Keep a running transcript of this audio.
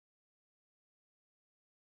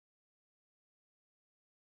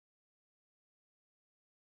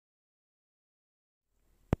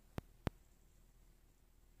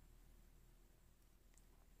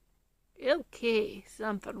Okay,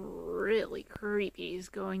 something really creepy is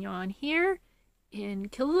going on here in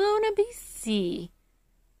Kelowna, BC.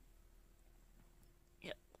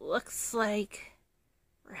 It looks like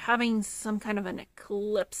we're having some kind of an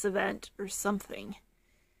eclipse event or something.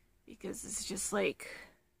 Because it's just like,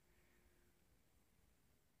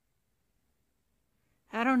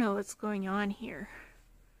 I don't know what's going on here.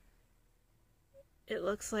 It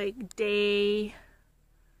looks like day,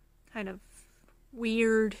 kind of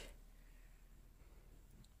weird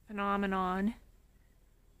phenomenon.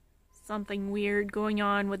 Something weird going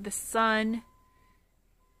on with the sun.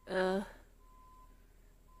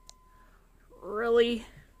 Really,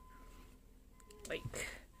 like,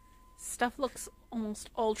 stuff looks almost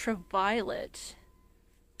ultraviolet.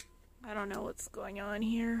 I don't know what's going on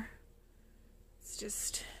here. It's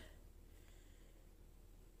just,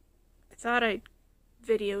 I thought I'd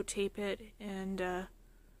videotape it and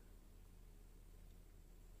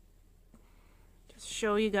just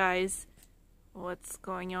show you guys what's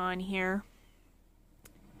going on here,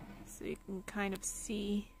 so you can kind of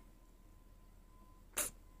see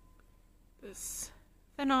this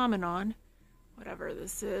phenomenon, whatever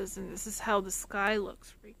this is. And this is how the sky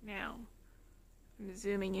looks right now. I'm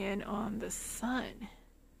zooming in on the sun.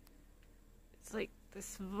 It's like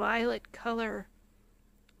this violet color,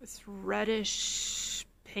 this reddish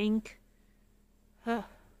pink.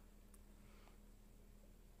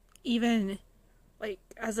 Even like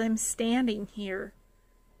as I'm standing here,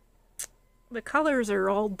 the colors are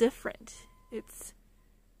all different. It's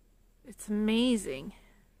amazing.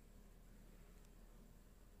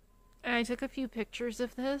 And I took a few pictures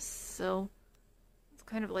of this, so it's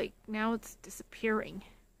kind of like now it's disappearing.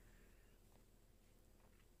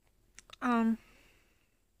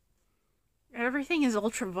 Everything is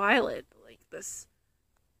ultraviolet, like this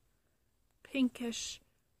pinkish,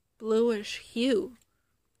 bluish hue.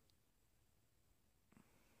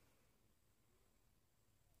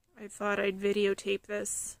 I thought I'd videotape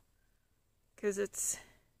this because it's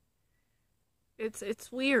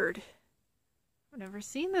weird. I've never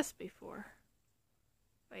seen this before.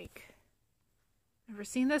 Like, never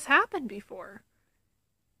seen this happen before.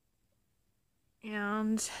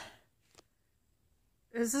 And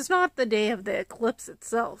this is not the day of the eclipse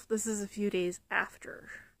itself. This is a few days after.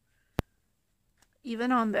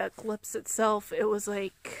 Even on the eclipse itself, it was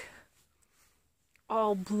like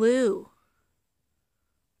all blue.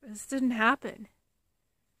 This didn't happen.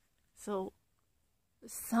 So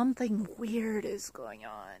something weird is going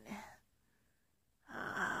on.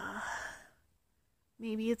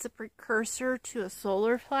 Maybe it's a precursor to a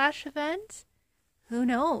solar flash event? Who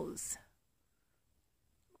knows?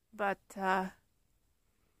 But,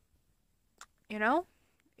 you know,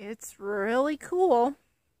 it's really cool.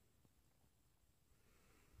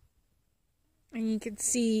 And you can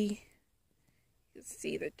see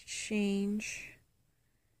the change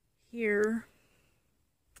here.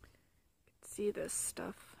 You can see this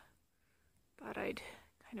stuff. Thought I'd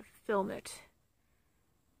kind of film it.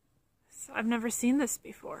 So I've never seen this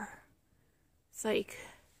before. It's like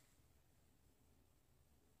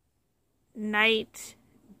night,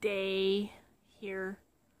 day here.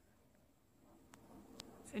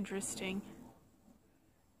 It's interesting.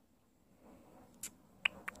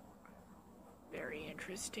 Very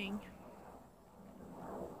interesting.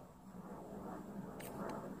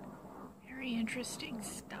 Very interesting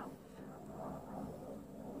stuff.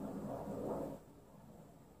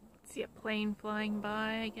 See a plane flying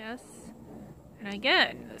by, I guess. And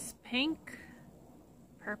again, this pink,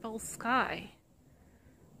 purple sky.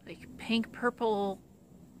 Like pink, purple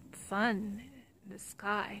sun in the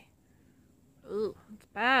sky. Ooh, it's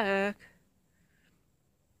back.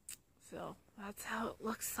 So, that's how it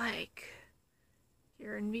looks like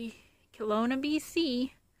here in Kelowna,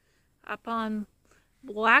 BC. Up on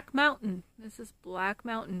Black Mountain. This is Black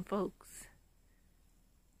Mountain, folks.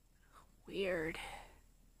 Weird.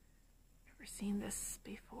 Never seen this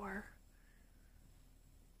before.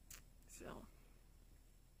 So,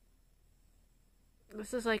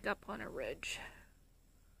 this is like up on a ridge.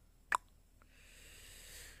 I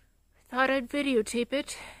thought I'd videotape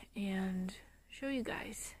it and show you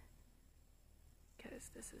guys, because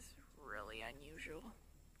this is really unusual.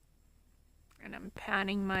 And I'm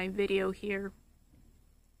panning my video here.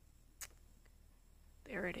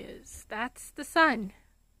 There it is. That's the sun.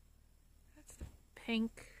 That's the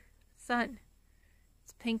pink sun.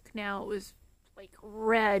 It's pink now. It was like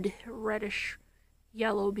red, reddish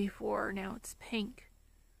yellow before. Now it's pink.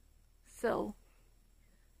 So,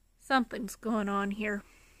 something's going on here.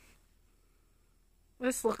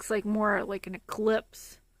 This looks like more like an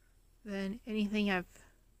eclipse than anything I've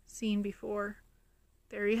seen before.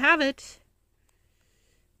 there you have it.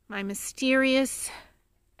 My mysterious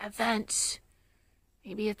event.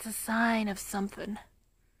 Maybe it's a sign of something.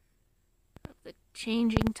 Of the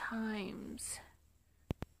changing times.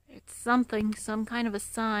 It's something, some kind of a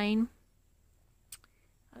sign.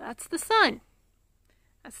 That's the sun.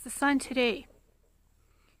 That's the sun today.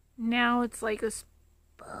 Now it's like this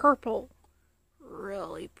purple,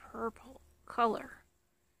 really purple color.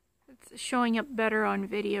 It's showing up better on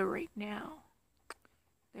video right now.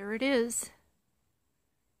 There it is.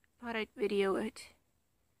 Thought I'd video it.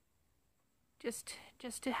 Just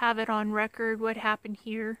to have it on record what happened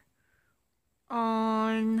here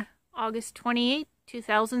on August 28th,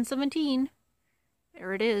 2017.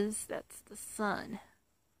 There it is. That's the sun,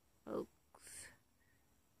 folks.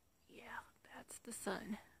 Yeah, that's the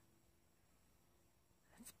sun.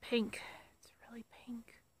 It's pink. It's really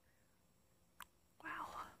pink.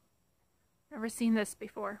 Wow. Never seen this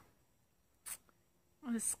before.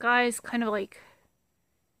 The sky is kind of like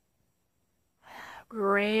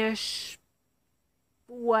grayish,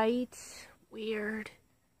 white, weird,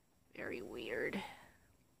 very weird.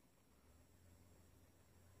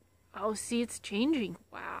 Oh, see, it's changing.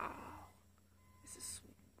 Wow. This is,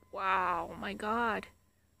 wow, my God.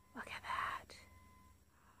 Look at that.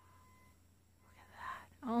 Look at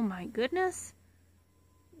that. Oh my goodness.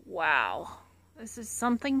 Wow. This is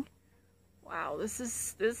something. Wow, this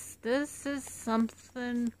is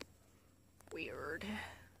something weird.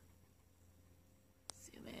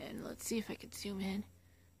 Zoom in. Let's see if I can zoom in.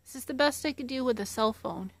 This is the best I could do with a cell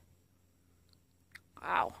phone.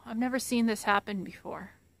 Wow, I've never seen this happen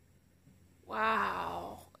before.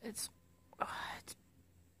 Wow, it's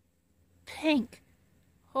pink.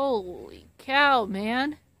 Holy cow,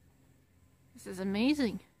 man. This is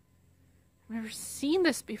amazing. I've never seen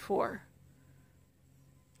this before.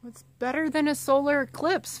 It's better than a solar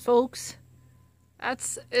eclipse, folks.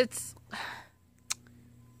 This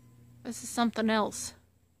is something else.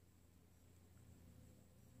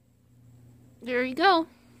 There you go.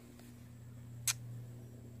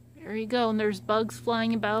 There you go. And there's bugs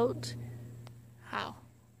flying about. Wow.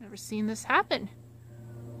 Never seen this happen.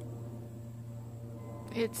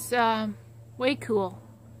 It's way cool.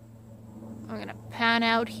 I'm gonna pan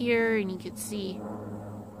out here and you can see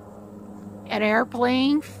an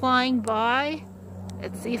airplane flying by.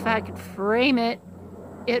 Let's see if I can frame it.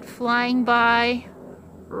 It flying by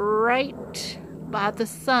right by the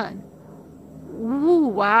sun. Ooh,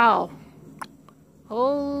 wow.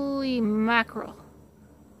 Holy mackerel.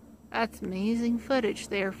 That's amazing footage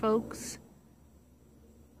there, folks.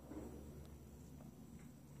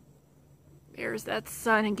 There's that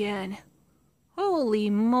sun again. Holy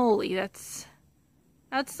moly, that's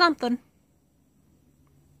something.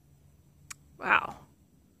 Wow.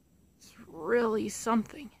 It's really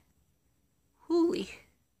something. Holy.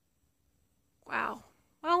 Wow.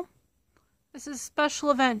 Well, this is a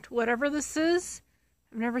special event. Whatever this is,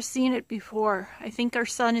 I've never seen it before. I think our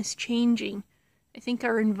sun is changing. I think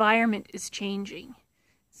our environment is changing.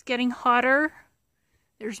 It's getting hotter.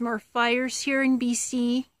 There's more fires here in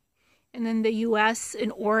BC. And then the US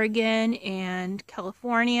in Oregon and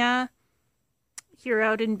California. Here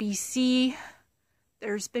out in BC.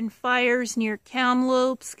 There's been fires near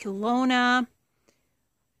Kamloops, Kelowna,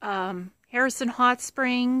 Harrison Hot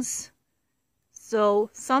Springs. So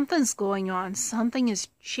something's going on. Something is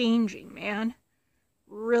changing, man.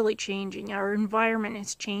 Really changing. Our environment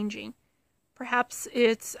is changing. Perhaps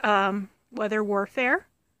it's weather warfare.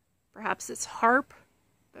 Perhaps it's HARP.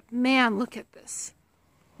 But man, look at this.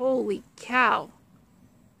 Holy cow.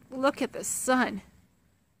 Look at the sun.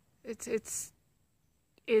 It's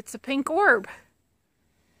a pink orb.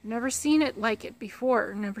 Never seen it like it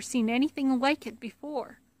before. Never seen anything like it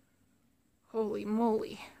before. Holy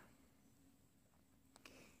moly.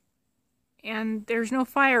 And there's no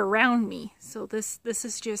fire around me. So this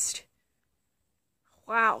is just,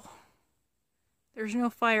 wow. There's no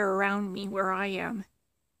fire around me where I am.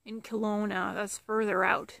 In Kelowna, that's further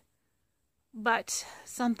out. But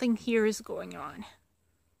something here is going on.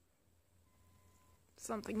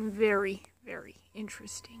 Something very, very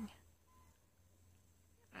interesting.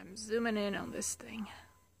 I'm zooming in on this thing.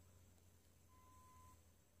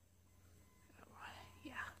 Oh,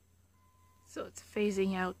 yeah. So it's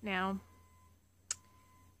phasing out now.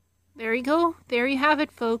 There you go. There you have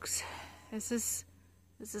it, folks. This is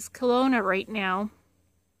Kelowna right now.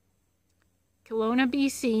 Kelowna,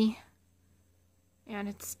 BC. And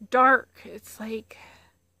it's dark. It's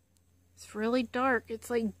really dark. It's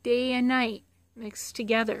like day and night mixed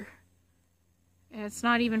together. And it's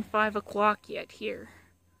not even 5 o'clock yet here.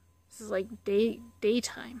 This is like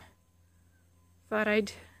daytime.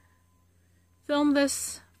 Thought film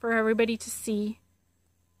this for everybody to see,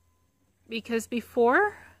 because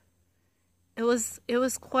before it was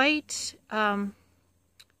quite it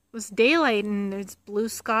was daylight and there's blue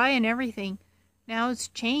sky and everything. Now it's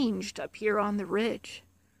changed up here on the ridge.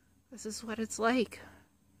 This is what it's like.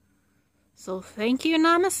 So thank you,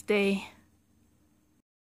 namaste.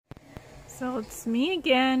 So it's me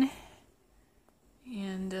again,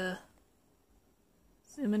 and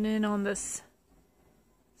zooming in on this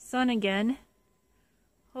sun again.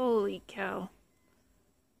 Holy cow.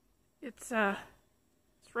 It's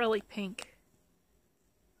really pink.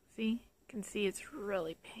 See? You can see it's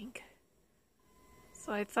really pink.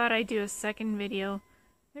 So I thought I'd do a second video.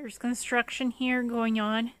 There's construction here going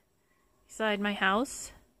on beside my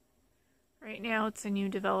house. Right now it's a new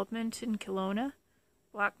development in Kelowna,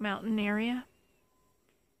 Black Mountain area.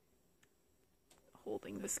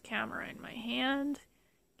 Holding this camera in my hand.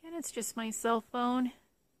 Again, it's just my cell phone.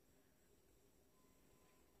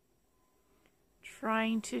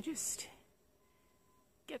 Trying to just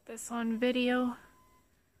get this on video.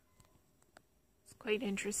 It's quite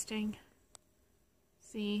interesting.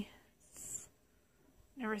 See,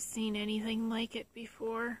 never seen anything like it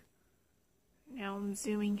before. Now I'm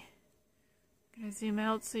zooming. I'm gonna zoom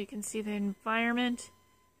out so you can see the environment.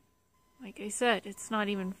 Like I said, it's not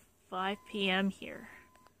even 5 p.m. here.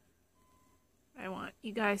 I want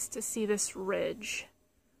you guys to see this ridge,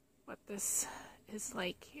 what this is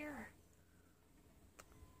like here.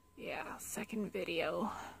 Yeah, second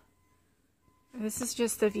video. This is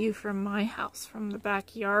just the view from my house, from the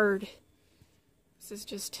backyard.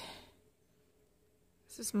 This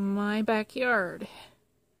is my backyard.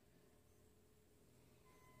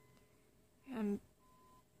 And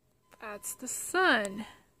that's the sun.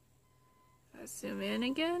 Let's zoom in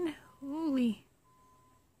again. Holy. You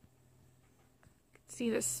can see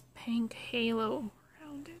this pink halo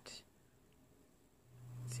around it.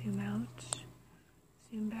 Zoom out.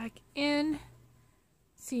 Zoom back in.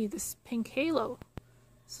 See this pink halo.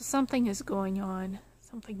 So something is going on.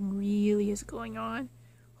 Something really is going on.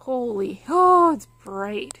 Holy. Oh, it's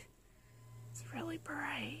bright. It's really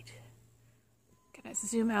bright. Gonna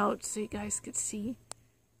zoom out so you guys could see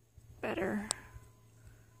better.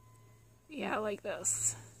 Yeah, like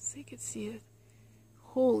this. So you could see it.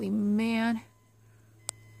 Holy man.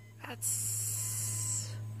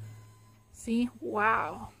 That's... See?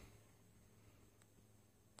 Wow.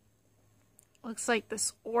 Looks like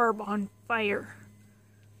this orb on fire.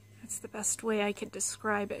 That's the best way I could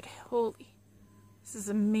describe it. Holy. This is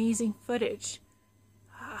amazing footage.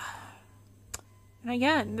 And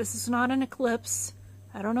again, this is not an eclipse.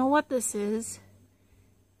 I don't know what this is.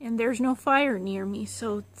 And there's no fire near me,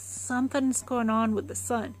 so something's going on with the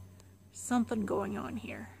sun. Something going on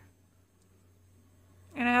here.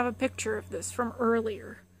 And I have a picture of this from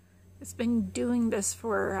earlier. It's been doing this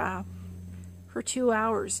for 2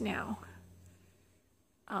 hours now.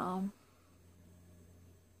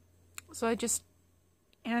 So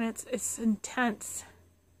and it's intense.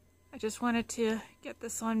 I just wanted to get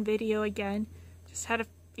this on video again. Just had a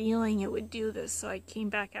feeling it would do this, so I came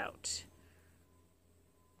back out.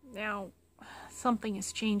 Now, something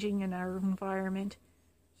is changing in our environment,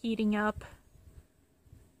 heating up.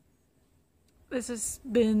 This has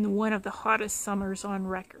been one of the hottest summers on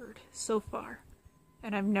record so far,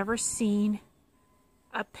 and I've never seen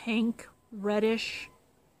a pink, reddish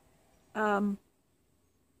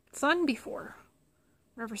sun before.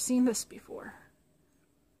 Never seen this before.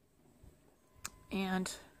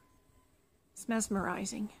 And it's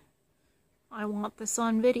mesmerizing. I want this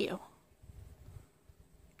on video.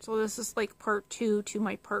 So this is like part 2 to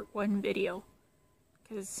my part 1 video.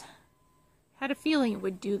 Because I had a feeling it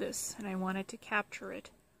would do this, and I wanted to capture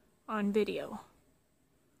it on video.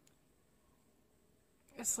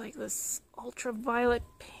 It's like this ultraviolet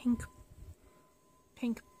pink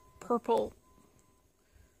purple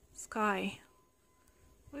sky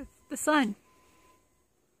with the sun.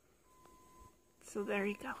 So there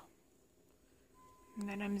you go. And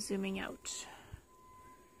then I'm zooming out.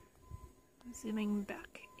 I'm zooming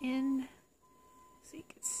back in so you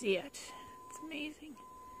can see it. It's amazing.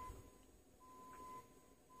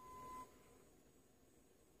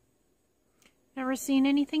 Never seen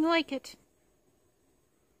anything like it.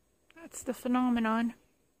 That's the phenomenon.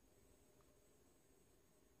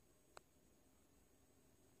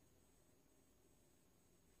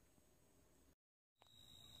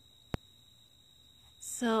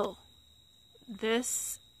 So,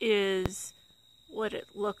 this is what it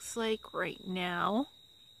looks like right now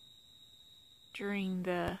during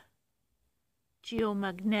the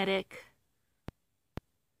geomagnetic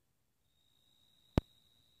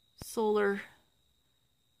solar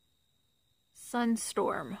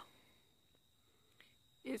sunstorm.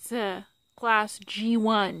 It's a class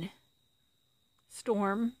G1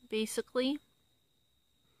 storm, basically.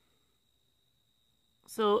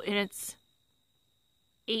 So, and it's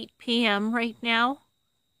 8 p.m. right now.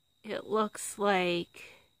 It looks like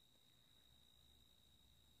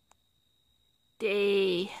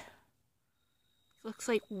day. Looks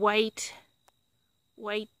like white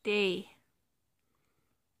day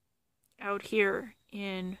out here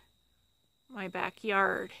in my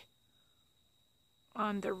backyard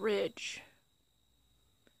on the ridge.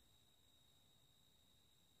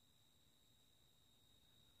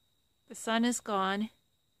 The sun is gone.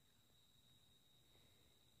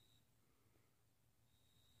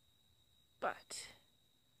 But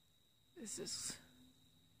this is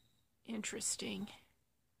interesting.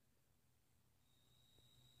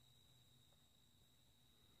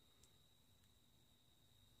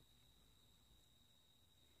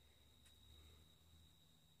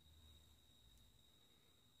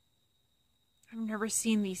 I've never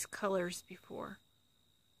seen these colors before.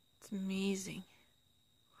 It's amazing.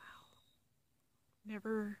 Wow.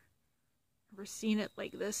 Never seen it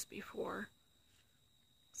like this before.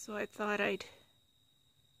 So I thought I'd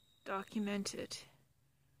document it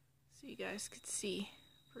so you guys could see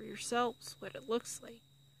for yourselves what it looks like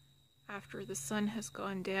after the sun has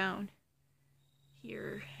gone down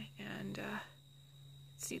here, and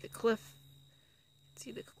see the cliff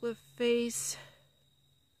face.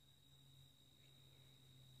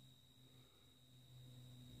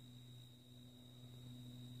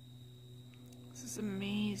 This is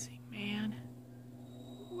amazing, man.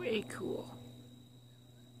 Way cool.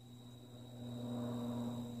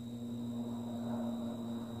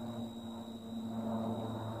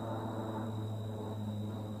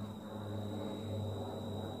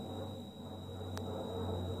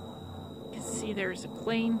 You can see there's a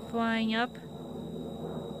plane flying up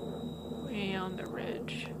way on the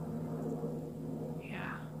ridge.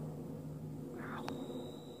 Yeah. Wow.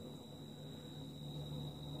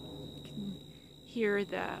 You can hear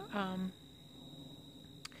the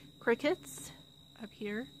crickets up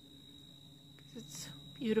here. It's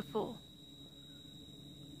beautiful.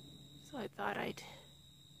 So I thought I'd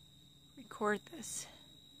record this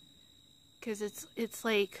because it's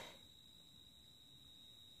like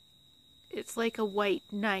a white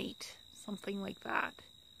night, something like that.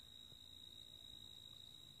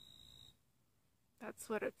 That's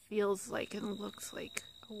what it feels like and looks like,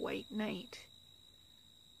 a white night.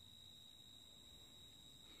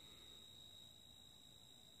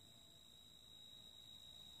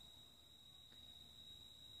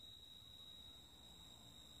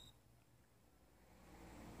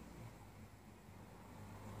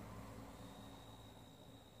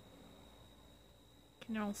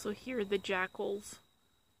 You can also hear the jackals,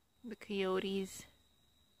 the coyotes.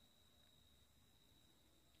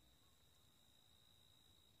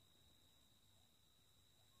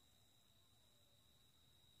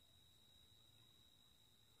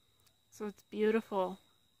 So it's beautiful.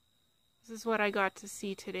 This is what I got to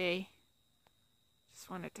see today. Just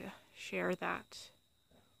wanted to share that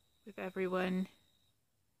with everyone.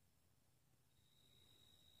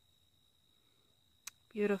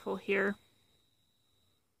 Beautiful here.